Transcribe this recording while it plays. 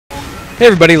Hey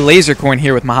everybody, Lasercoin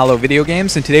here with Mahalo Video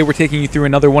Games, and today we're taking you through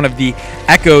another one of the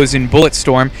echoes in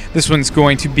Bulletstorm. This one's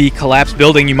going to be Collapse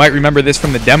Building. You might remember this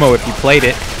from the demo if you played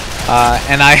it,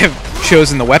 and I have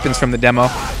chosen the weapons from the demo.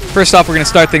 First off, we're going to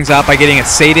start things out by getting a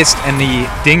Sadist and the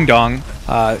Ding Dong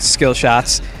skill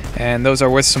shots, and those are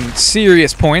worth some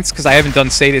serious points because I haven't done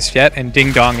Sadist yet, and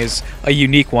Ding Dong is a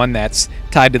unique one that's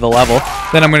tied to the level.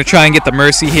 Then I'm going to try and get the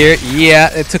Mercy here.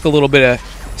 Yeah, it took a little bit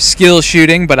of skill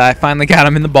shooting, but I finally got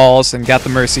him in the balls and got the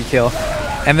Mercy kill.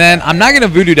 And then I'm not going to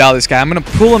Voodoo Doll this guy. I'm going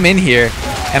to pull him in here,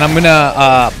 and I'm going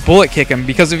to bullet kick him,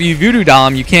 because if you Voodoo Doll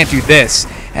him, you can't do this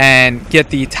and get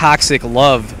the Toxic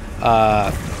Love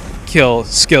kill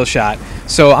skill shot.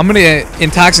 So I'm going to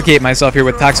intoxicate myself here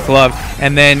with Toxic Love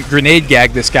and then Grenade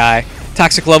Gag this guy.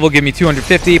 Toxic Love will give me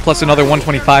 250 plus another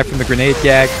 125 from the Grenade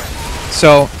Gag.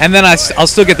 So, and then I'll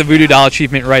still get the Voodoo Doll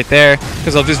achievement right there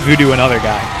because I'll just Voodoo another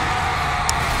guy.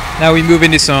 Now we move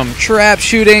into some trap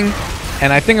shooting,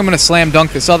 and I think I'm going to slam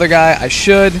dunk this other guy. I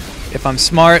should, if I'm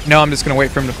smart. No, I'm just going to wait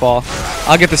for him to fall.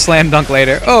 I'll get the slam dunk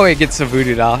later. Oh, he gets a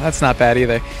Voodoo Doll. That's not bad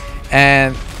either.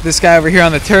 And this guy over here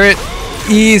on the turret,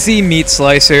 easy meat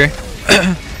slicer.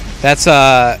 That's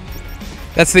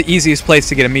the easiest place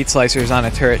to get a meat slicer is on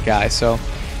a turret guy, so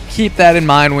keep that in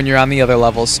mind when you're on the other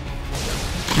levels.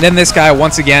 And then this guy,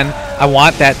 once again, I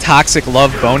want that Toxic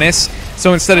Love bonus,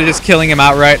 so instead of just killing him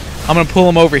outright, I'm going to pull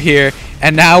him over here,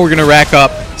 and now we're going to rack up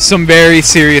some very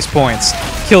serious points.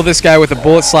 Kill this guy with a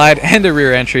bullet slide and a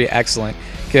rear entry. Excellent.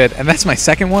 Good. And that's my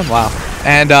second one? Wow.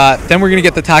 And then we're going to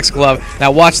get the Toxic Love.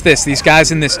 Now watch this. These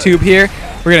guys in this tube here,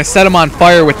 we're going to set them on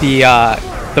fire with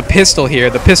the pistol here,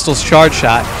 the pistol's charge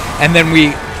shot, and then we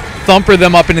thumper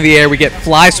them up into the air. We get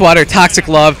Fly Swatter, Toxic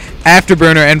Love,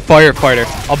 Afterburner, and Firefighter.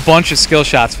 A bunch of skill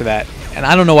shots for that. And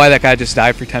I don't know why that guy just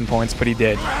died for 10 points, but he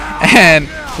did. And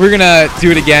we're going to do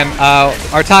it again.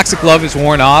 Our Toxic Love is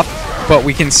worn off, but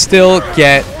we can still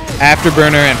get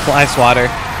Afterburner and Fly Swatter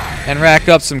and rack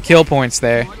up some kill points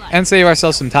there and save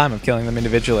ourselves some time of killing them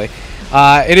individually.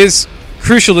 It is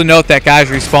crucial to note that guys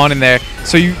respawn in there,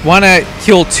 so you want to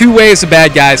kill 2 waves of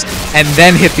bad guys and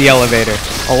then hit the elevator.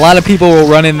 A lot of people will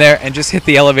run in there and just hit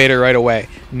the elevator right away.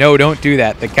 No, don't do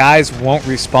that. The guys won't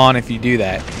respawn if you do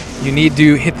that. You need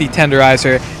to hit the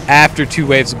tenderizer after 2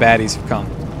 waves of baddies have come.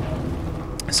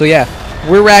 So yeah,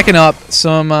 we're racking up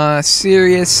some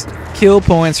serious kill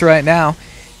points right now,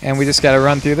 and we just got to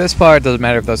run through this part. Doesn't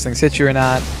matter if those things hit you or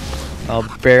not. They'll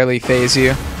barely phase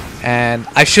you. And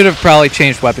I should have probably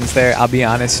changed weapons there, I'll be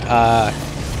honest,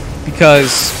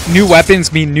 because new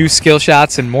weapons mean new skill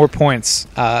shots and more points.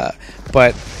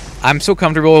 But I'm so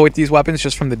comfortable with these weapons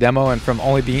just from the demo and from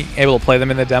only being able to play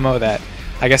them in the demo that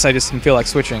I guess I just didn't feel like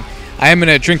switching. I am going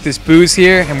to drink this booze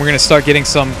here, and we're going to start getting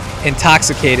some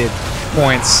intoxicated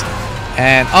points.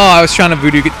 And, oh, I was trying to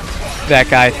voodoo that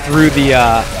guy through the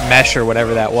mesh or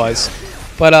whatever that was.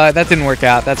 But that didn't work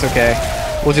out. That's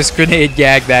okay. We'll just grenade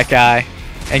gag that guy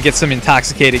and get some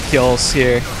intoxicated kills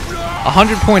here.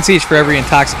 100 points each for every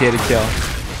intoxicated kill.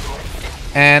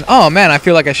 And, oh man, I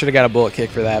feel like I should have got a bullet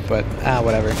kick for that, but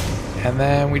whatever. And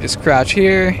then we just crouch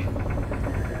here.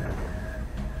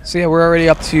 So yeah, we're already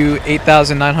up to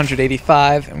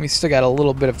 8,985, and we still got a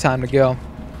little bit of time to go.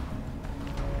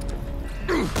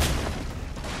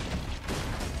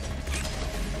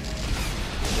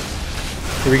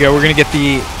 Here we go. We're going to get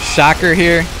the shocker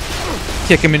here.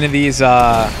 Kick him into these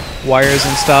wires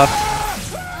and stuff.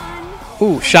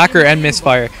 Ooh, shocker and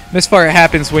misfire. Misfire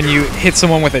happens when you hit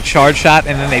someone with a charge shot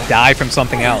and then they die from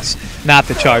something else, not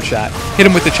the charge shot. Hit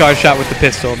them with the charge shot with the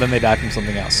pistol, then they die from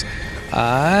something else.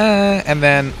 And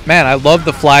then, man, I love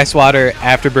the Fly Swatter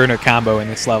Afterburner combo in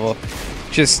this level.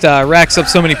 Just racks up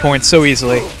so many points so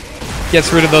easily.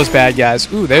 Gets rid of those bad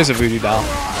guys. Ooh, there's a Voodoo Doll.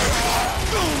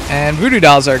 And Voodoo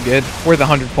Dolls are good, worth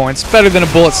 100 points. Better than a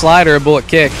bullet slide or a bullet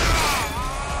kick.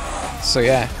 So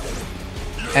yeah.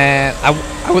 And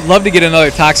I would love to get another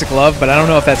Toxic Love, but I don't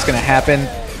know if that's going to happen.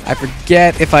 I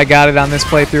forget if I got it on this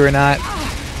playthrough or not.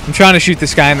 I'm trying to shoot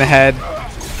this guy in the head.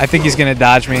 I think he's going to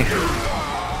dodge me.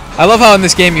 I love how in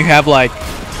this game you have, like,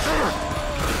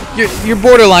 you're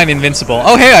borderline invincible.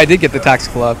 Oh, hey, I did get the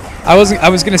Toxic Love. I was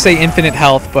going to say infinite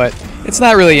health, but it's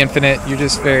not really infinite. You're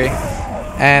just very...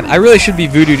 And I really should be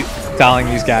Voodoo Dolling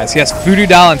these guys. Yes, Voodoo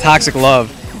Doll and Toxic Love.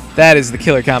 That is the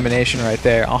killer combination right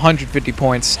there. 150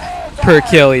 points per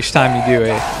kill each time you do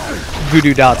a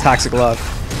Voodoo Doll Toxic Love.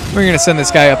 We're going to send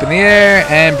this guy up in the air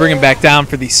and bring him back down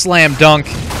for the slam dunk.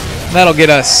 That'll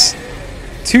get us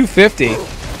 250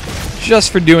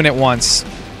 just for doing it once.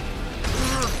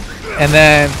 And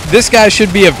then this guy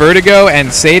should be a Vertigo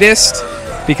and Sadist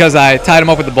because I tied him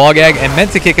up with the ball gag and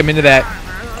meant to kick him into that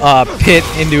pit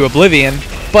into oblivion,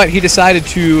 but he decided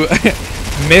to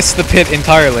missed the pit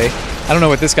entirely. I don't know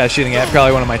what this guy's shooting at.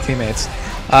 Probably one of my teammates.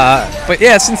 But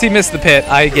yeah, since he missed the pit,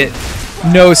 I get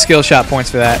no skill shot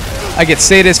points for that. I get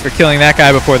Sadist for killing that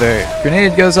guy before the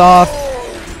grenade goes off.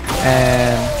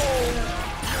 And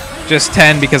just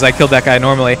 10 because I killed that guy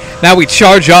normally. Now we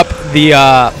charge up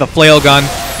the flail gun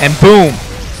and boom,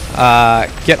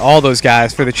 get all those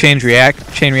guys for the chain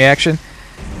reaction.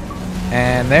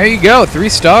 And there you go, 3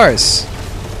 stars.